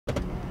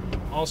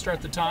I'll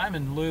start the time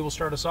and Louie will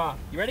start us off.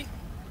 You ready?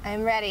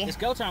 I'm ready. It's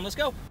go time. Let's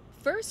go.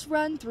 First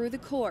run through the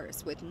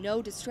course with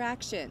no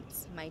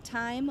distractions. My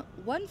time,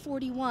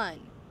 1:41,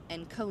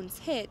 and cones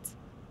hit,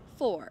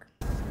 4.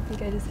 I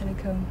think I just hit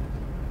a cone.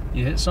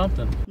 You hit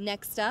something.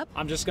 Next up,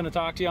 I'm just going to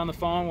talk to you on the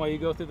phone while you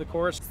go through the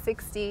course.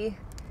 60,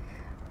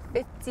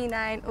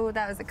 59. Oh,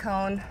 that was a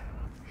cone.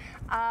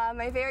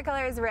 My favorite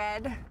color is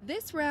red.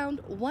 this round,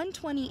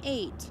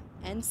 128,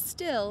 and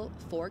still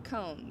 4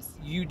 cones.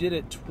 You did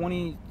it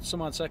 20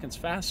 some odd seconds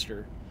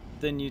faster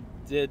than you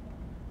did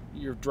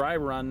your dry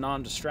run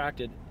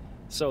non-distracted.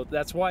 So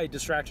that's why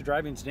distracted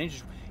driving is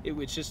dangerous.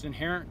 It's just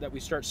inherent that we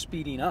start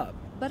speeding up.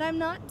 But I'm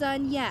not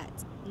done yet.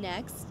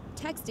 Next,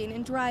 texting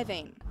and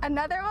driving.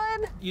 Another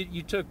one?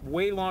 You took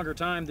way longer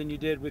time than you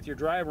did with your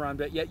dry run,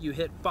 but yet you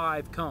hit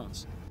 5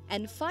 cones.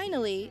 And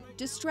finally,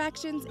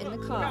 distractions in the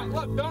car.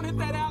 Look, don't hit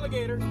that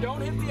alligator. Don't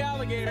hit the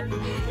alligator.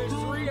 There's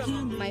 3 of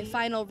them. My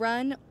final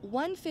run,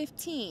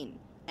 1:15,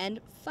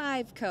 and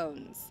 5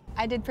 cones.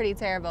 I did pretty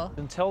terrible.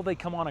 Until they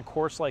come on a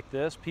course like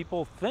this,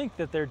 people think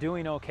that they're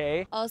doing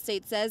okay.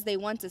 Allstate says they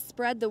want to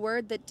spread the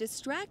word that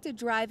distracted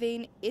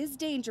driving is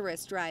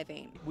dangerous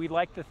driving. We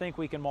like to think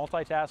we can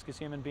multitask as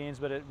human beings,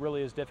 but it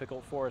really is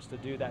difficult for us to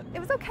do that. It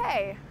was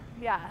okay,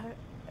 yeah.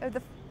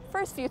 The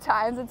first few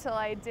times until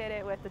I did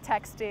it with the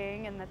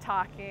texting and the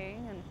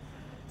talking and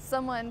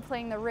someone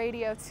playing the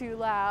radio too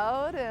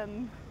loud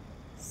and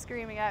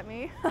screaming at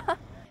me.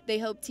 They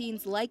hope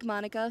teens like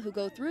Monica who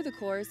go through the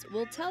course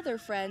will tell their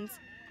friends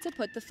to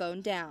put the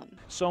phone down.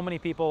 So many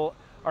people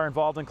are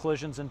involved in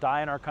collisions and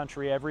die in our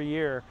country every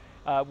year.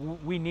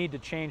 We need to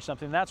change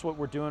something. That's what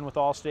we're doing with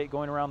Allstate,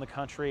 going around the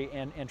country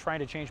and trying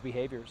to change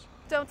behaviors.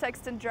 Don't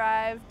text and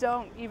drive.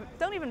 Don't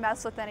even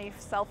mess with any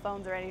cell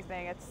phones or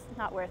anything. It's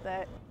not worth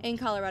it. In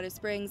Colorado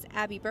Springs,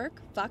 Abby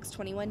Burke, Fox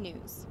 21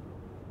 News.